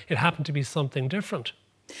outbreak. It happened to be something different.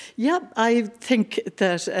 Yeah, I think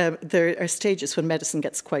that there are stages when medicine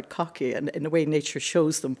gets quite cocky, and in a way nature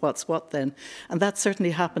shows them what's what then. And that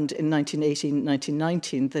certainly happened in 1918,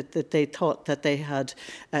 1919, that they thought that they had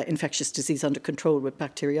infectious disease under control with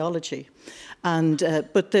bacteriology. And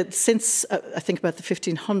but since, I think, about the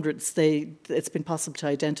 1500s, it's been possible to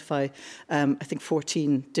identify,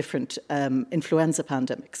 14 different influenza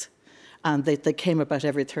pandemics. And they came about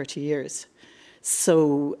every 30 years.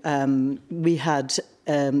 So we had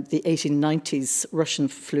the 1890s Russian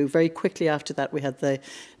flu. Very quickly after that, we had the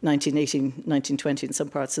 1918, 1920 in some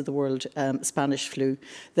parts of the world Spanish flu.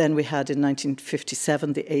 Then we had in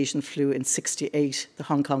 1957 the Asian flu, in 68 the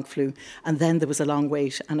Hong Kong flu, and then there was a long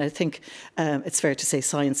wait. And I think it's fair to say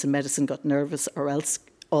science and medicine got nervous, or else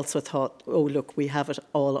also thought, oh, look, we have it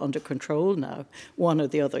all under control now. One or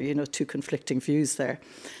the other, two conflicting views there.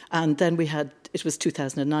 And then it was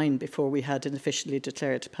 2009 before we had an officially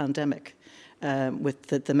declared pandemic with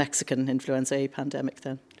the Mexican influenza A pandemic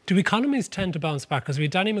then. Do economies tend to bounce back? Because we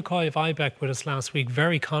had Danny McCoy of IBEC with us last week,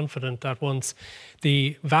 very confident that once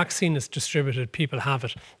the vaccine is distributed, people have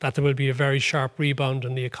it, that there will be a very sharp rebound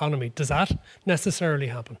in the economy. Does that necessarily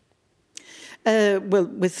happen? Well,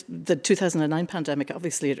 with the 2009 pandemic,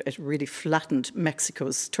 obviously it really flattened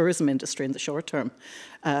Mexico's tourism industry in the short term.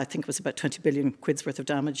 I think it was about 20 billion quid's worth of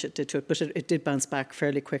damage it did to it, but it did bounce back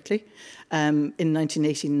fairly quickly. In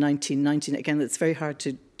 1918, 1919, again, it's very hard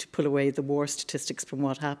to pull away the war statistics from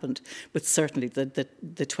what happened, but certainly the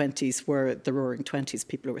 20s were the roaring 20s.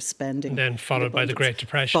 People were spending. And then followed by the Great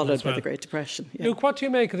Depression. Followed by the Great Depression, yeah. Luke, what do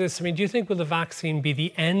you make of this? I mean, do you think will the vaccine be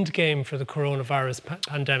the end game for the coronavirus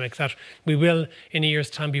pandemic, that we will in a year's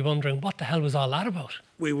time be wondering what the hell was all that about?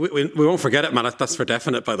 We won't forget it, Matt. That's for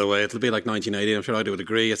definite, by the way. It'll be like 1980. I'm sure I would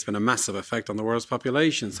agree. It's been a massive effect on the world's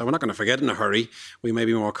population. So we're not going to forget it in a hurry. We may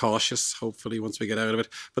be more cautious, hopefully, once we get out of it.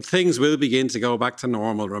 But things will begin to go back to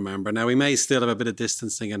normal, remember. Now, we may still have a bit of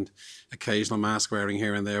distancing and occasional mask wearing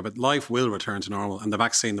here and there, but life will return to normal. And the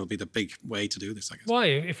vaccine will be the big way to do this, I guess. Why?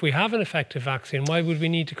 If we have an effective vaccine, why would we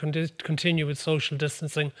need to continue with social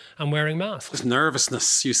distancing and wearing masks? It's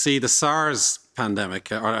nervousness. You see, the SARS pandemic,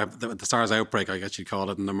 or the SARS outbreak, I guess you'd call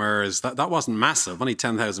it, and the MERS, that wasn't massive. Only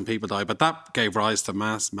 10,000 people died, but that gave rise to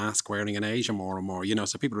mask wearing in Asia more and more,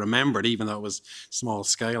 so people remembered, even though it was small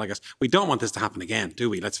scale, I guess. We don't want this to happen again, do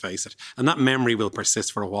we? Let's face it. And that memory will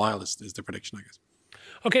persist for a while, is the prediction, I guess.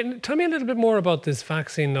 Okay, tell me a little bit more about this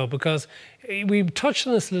vaccine, though, because we touched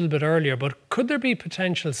on this a little bit earlier, but could there be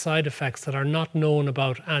potential side effects that are not known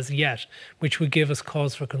about as yet, which would give us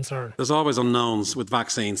cause for concern? There's always unknowns with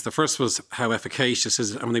vaccines. The first was how efficacious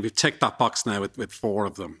is it? I mean, we've ticked that box now with 4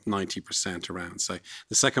 of them, 90% around, say.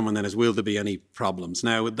 The second one then is, will there be any problems?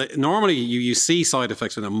 Now, normally you see side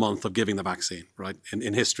effects within a month of giving the vaccine, right?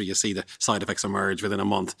 In history, you see the side effects emerge within a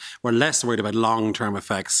month. We're less worried about long-term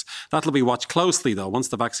effects. That'll be watched closely, though.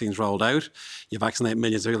 Once the vaccine's rolled out, you vaccinate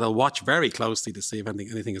millions of people, they'll watch very closely to see if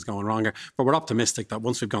anything is going wrong. But we're optimistic that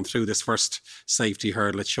once we've gone through this first safety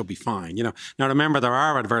hurdle, it should be fine. Now remember, there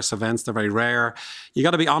are adverse events, they're very rare. You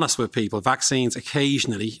got to be honest with people. Vaccines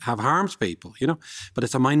occasionally have harmed people, but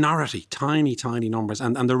it's a minority, tiny numbers.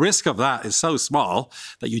 And the risk of that is so small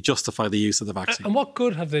that you justify the use of the vaccine. And what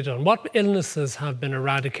good have they done? What illnesses have been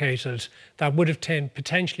eradicated that would have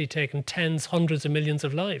potentially taken tens, hundreds of millions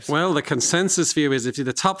of lives? Well, the consensus view is if see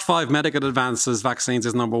the top 5 medical advances, vaccines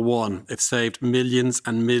is number 1. It saved millions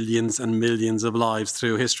and millions and millions of lives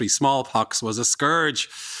through history. Smallpox was a scourge.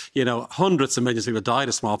 You know, hundreds of millions of people died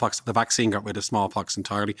of smallpox. The vaccine got rid of smallpox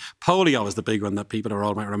entirely. Polio is the big one that people are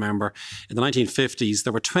all might remember. In the 1950s,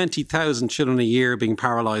 there were 20,000 children a year being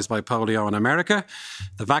paralysed by polio in America.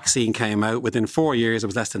 The vaccine came out. Within 4 years, it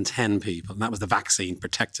was less than 10 people. And that was the vaccine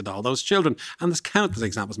protected all those children. And there's countless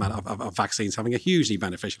examples of vaccines having a hugely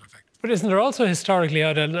beneficial effect. But isn't there also historically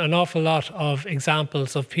an awful lot of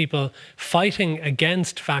examples of people fighting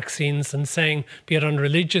against vaccines and saying, be it on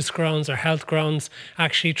religious grounds or health grounds,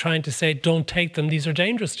 actually trying to say, don't take them, these are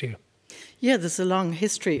dangerous to you? Yeah, there's a long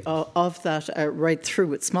history of that right through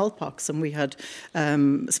with smallpox, and we had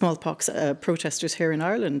smallpox protesters here in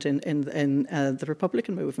Ireland in the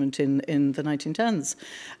Republican movement in the 1910s.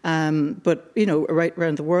 But, you know, right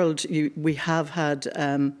around the world, we have had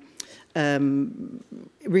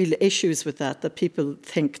real issues with that people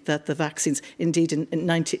think that the vaccines, indeed in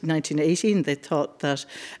 1918 they thought that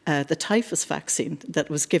the typhus vaccine that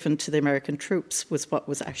was given to the American troops was what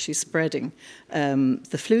was actually spreading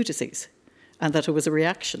the flu disease, and that it was a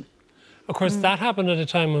reaction. Of course, that happened at a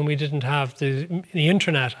time when we didn't have the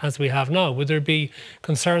internet as we have now. Would there be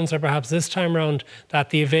concerns, or perhaps this time around,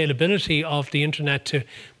 that the availability of the internet to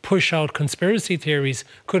push out conspiracy theories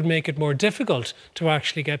could make it more difficult to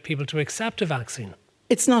actually get people to accept a vaccine?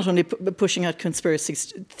 It's not only pushing out conspiracy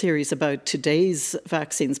theories about today's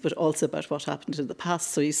vaccines, but also about what happened in the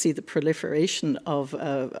past. So you see the proliferation of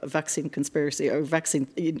vaccine conspiracy or vaccine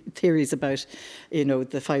theories about, you know,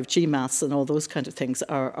 the 5G masks and all those kind of things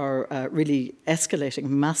are really escalating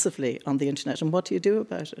massively on the internet. And what do you do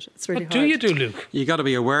about it? It's really hard. What do you do, Luke? You got to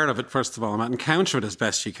be aware of it, first of all, Matt, and counter it as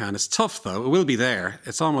best you can. It's tough, though. It will be there.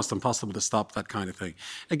 It's almost impossible to stop that kind of thing.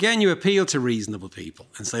 Again, you appeal to reasonable people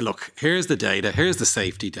and say, look, here's the data, here's the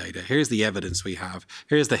safety data, here's the evidence we have,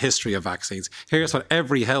 here's the history of vaccines, here's what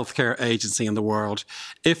every healthcare agency in the world,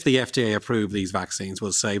 if the FDA approve these vaccines,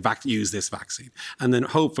 will say, use this vaccine. And then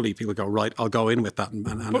hopefully people go, right, I'll go in with that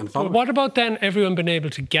and follow. But what about then everyone being able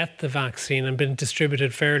to get the vaccine and been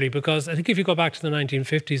distributed fairly? Because I think if you go back to the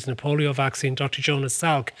 1950s and the polio vaccine, Dr. Jonas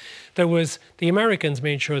Salk, there was, the Americans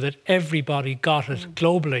made sure that everybody got it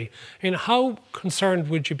globally. I mean, how concerned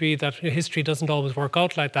would you be that history doesn't always work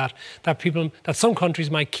out like that, that some countries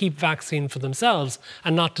might keep vaccine for themselves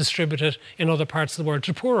and not distribute it in other parts of the world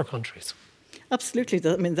to poorer countries? Absolutely.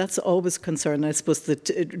 I mean, that's always a concern. I suppose the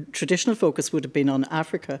traditional focus would have been on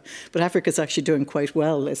Africa, but Africa is actually doing quite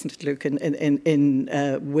well, isn't it, Luke,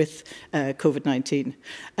 with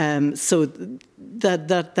COVID-19. So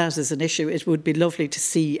that is an issue. It would be lovely to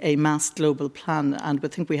see a mass global plan, and we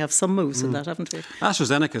think we have some moves in that, haven't we?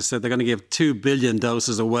 AstraZeneca said they're going to give 2 billion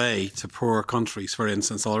doses away to poor countries, for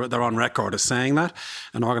instance. They're on record as saying that.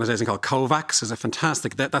 An organisation called COVAX is a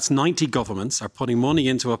fantastic... That's 90 governments are putting money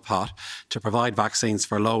into a pot to provide vaccines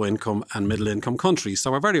for low-income and middle-income countries.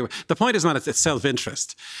 So the point is, man, it's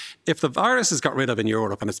self-interest. If the virus is got rid of in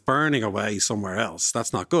Europe and it's burning away somewhere else,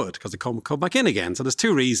 that's not good, because it come back in again. So there's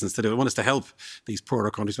 2 reasons to do it. One is to help these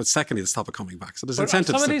poorer countries, but secondly, to stop it coming back. So there's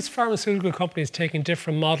incentives. Some of these pharmaceutical companies taking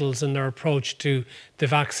different models in their approach to the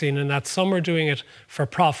vaccine, and that some are doing it for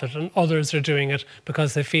profit and others are doing it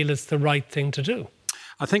because they feel it's the right thing to do.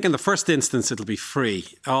 I think in the first instance, it'll be free.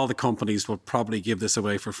 All the companies will probably give this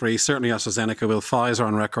away for free. Certainly AstraZeneca will. Pfizer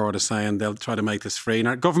on record as saying they'll try to make this free. And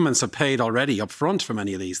our governments have paid already up front for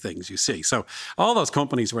many of these things, you see. So all those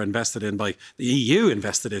companies were invested in by the EU,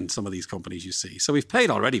 invested in some of these companies, you see. So we've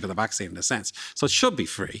paid already for the vaccine in a sense. So it should be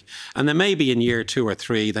free. And then maybe in year 2 or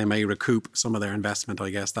 3, they may recoup some of their investment.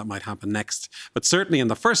 I guess that might happen next. But certainly in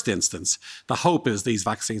the first instance, the hope is these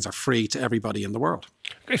vaccines are free to everybody in the world.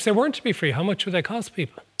 If they weren't to be free, how much would they cost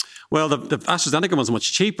people? Well, the AstraZeneca one's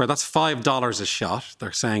much cheaper. That's $5 a shot,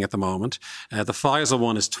 they're saying at the moment. The Pfizer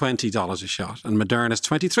one is $20 a shot, and Moderna is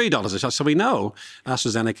 $23 a shot. So we know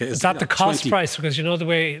AstraZeneca is... Is that the cost price? Because you know the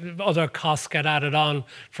way other costs get added on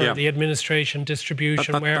for the administration,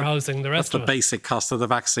 distribution, warehousing, the rest of it. That's the basic cost of the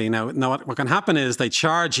vaccine. Now, what can happen is they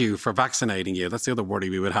charge you for vaccinating you. That's the other worry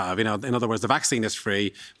we would have. You know, in other words, the vaccine is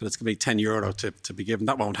free, but it's going to be €10 to be given.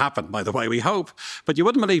 That won't happen, by the way, we hope. But you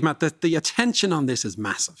wouldn't believe, Matt, that the attention on this is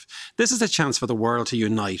massive. This is a chance for the world to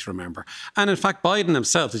unite, remember. And in fact, Biden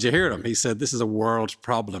himself, did you hear him? He said this is a world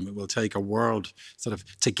problem. It will take a world sort of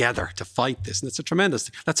together to fight this. And it's a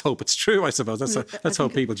tremendous... Let's hope it's true, I suppose. Let's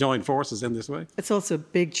hope people join forces in this way. It's also a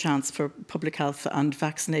big chance for public health and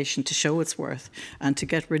vaccination to show its worth and to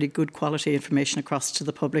get really good quality information across to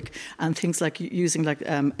the public, and things like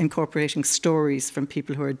incorporating stories from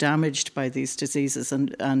people who are damaged by these diseases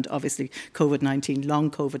and obviously COVID-19,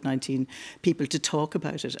 long COVID-19, people to talk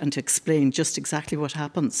about it and to explain just exactly what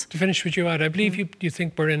happens. To finish with you, Ed, I believe you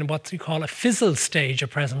think we're in what you call a fizzle stage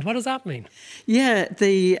at present. What does that mean? Yeah,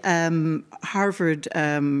 the Harvard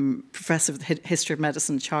professor of history of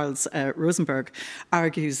medicine, Charles Rosenberg,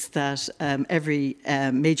 argues that every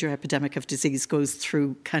major epidemic of disease goes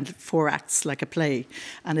through kind of 4 acts like a play.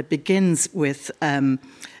 And it begins with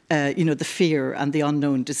the fear and the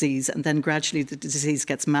unknown disease, and then gradually the disease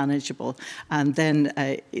gets manageable, and then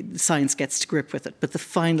science gets to grip with it. But the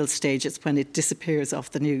final stage is when it disappears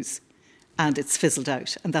off the news and it's fizzled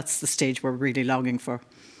out, and that's the stage we're really longing for.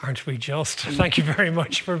 Aren't we just? Thank you very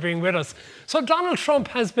much for being with us. So Donald Trump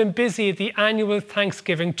has been busy at the annual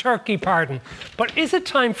Thanksgiving turkey pardon, but is it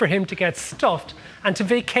time for him to get stuffed and to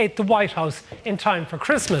vacate the White House in time for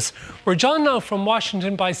Christmas? We're joined now from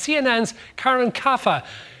Washington by CNN's Karen Kaffa.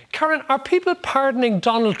 Karen, are people pardoning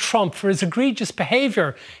Donald Trump for his egregious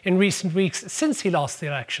behaviour in recent weeks since he lost the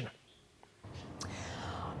election?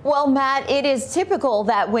 Well, Matt, it is typical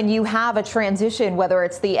that when you have a transition, whether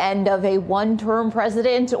it's the end of a one-term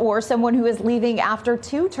president or someone who is leaving after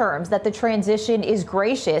 2 terms, that the transition is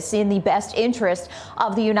gracious in the best interest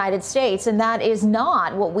of the United States. And that is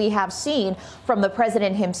not what we have seen from the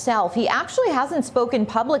president himself. He actually hasn't spoken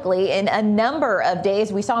publicly in a number of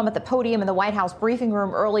days. We saw him at the podium in the White House briefing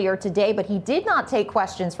room earlier today, but he did not take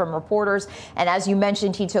questions from reporters. And as you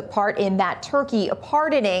mentioned, he took part in that turkey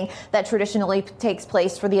pardoning that traditionally takes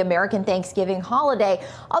place for the American Thanksgiving holiday.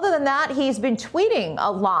 Other than that, he's been tweeting a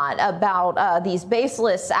lot about these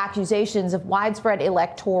baseless accusations of widespread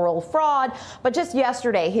electoral fraud. But just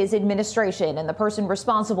yesterday, his administration and the person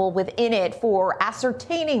responsible within it for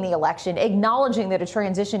ascertaining the election, acknowledging that a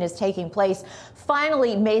transition is taking place,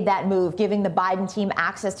 finally made that move, giving the Biden team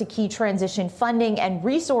access to key transition funding and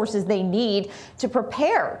resources they need to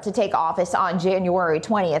prepare to take office on January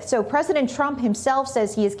 20th. So President Trump himself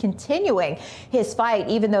says he is continuing his fight,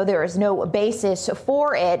 even though there is no basis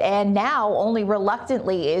for it, and now only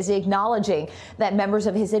reluctantly is acknowledging that members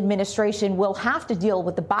of his administration will have to deal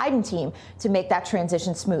with the Biden team to make that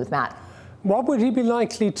transition smooth, Matt. What would he be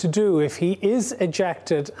likely to do if he is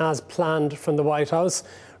ejected as planned from the White House?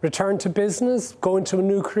 Return to business, go into a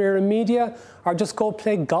new career in media, or just go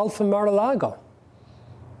play golf in Mar-a-Lago?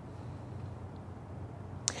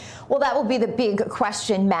 Well, that will be the big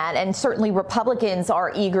question, Matt, and certainly Republicans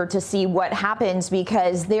are eager to see what happens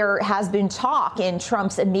because there has been talk in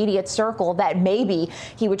Trump's immediate circle that maybe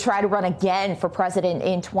he would try to run again for president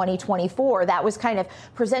in 2024. That was kind of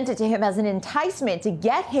presented to him as an enticement to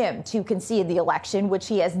get him to concede the election, which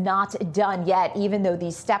he has not done yet, even though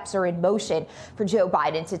these steps are in motion for Joe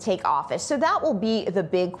Biden to take office. So that will be the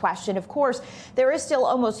big question. Of course, there is still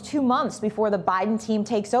almost 2 months before the Biden team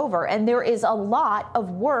takes over, and there is a lot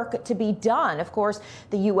of work to be done. Of course,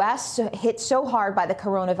 the U.S. hit so hard by the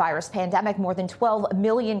coronavirus pandemic, more than 12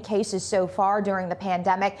 million cases so far during the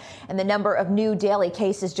pandemic, and the number of new daily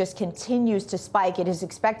cases just continues to spike. It is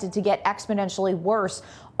expected to get exponentially worse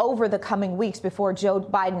over the coming weeks before Joe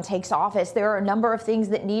Biden takes office. There are a number of things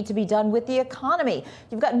that need to be done with the economy.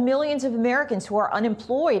 You've got millions of Americans who are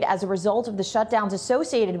unemployed as a result of the shutdowns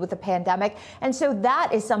associated with the pandemic. And so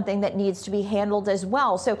that is something that needs to be handled as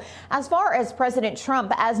well. So as far as President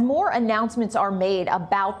Trump, as more announcements are made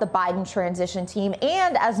about the Biden transition team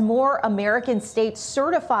and as more American states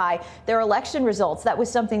certify their election results, that was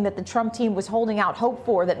something that the Trump team was holding out hope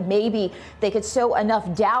for, that maybe they could sow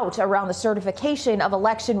enough doubt around the certification of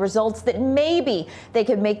election results that maybe they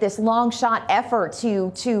could make this long shot effort to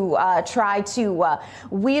try to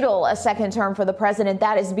wheedle a second term for the president.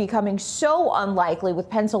 That is becoming so unlikely, with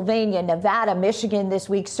Pennsylvania, Nevada, Michigan this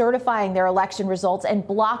week certifying their election results and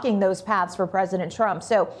blocking those paths for President Trump.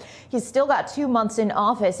 So he's still got 2 months in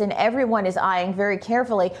office, and everyone is eyeing very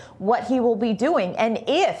carefully what he will be doing and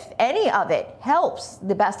if any of it helps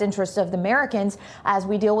the best interests of the Americans as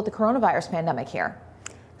we deal with the coronavirus pandemic here.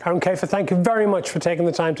 Karen Kaffa, thank you very much for taking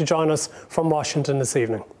the time to join us from Washington this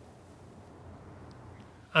evening.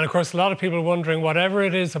 And of course, a lot of people are wondering, whatever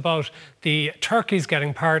it is about the turkeys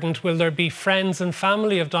getting pardoned, will there be friends and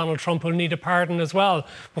family of Donald Trump who'll need a pardon as well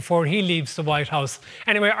before he leaves the White House?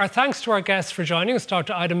 Anyway, our thanks to our guests for joining us,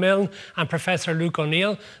 Dr. Ida Milne and Professor Luke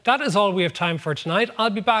O'Neill. That is all we have time for tonight. I'll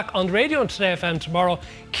be back on the radio on Today FM tomorrow.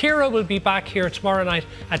 Ciara will be back here tomorrow night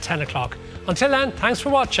at 10 o'clock. Until then, thanks for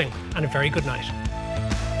watching and a very good night.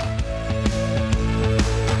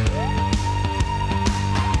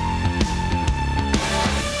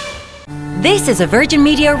 This is a Virgin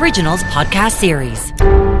Media Originals podcast series.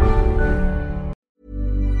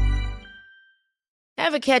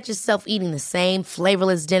 Ever catch yourself eating the same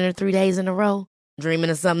flavorless dinner 3 days in a row? Dreaming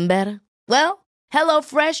of something better? Well,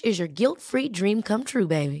 HelloFresh is your guilt-free dream come true,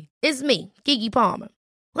 baby. It's me, Keke Palmer.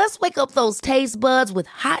 Let's wake up those taste buds with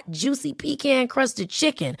hot, juicy pecan-crusted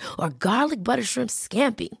chicken or garlic butter shrimp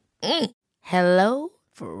scampi. Hello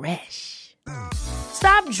Fresh.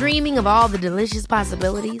 Stop dreaming of all the delicious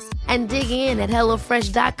possibilities and dig in at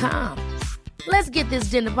HelloFresh.com. Let's get this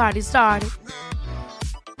dinner party started.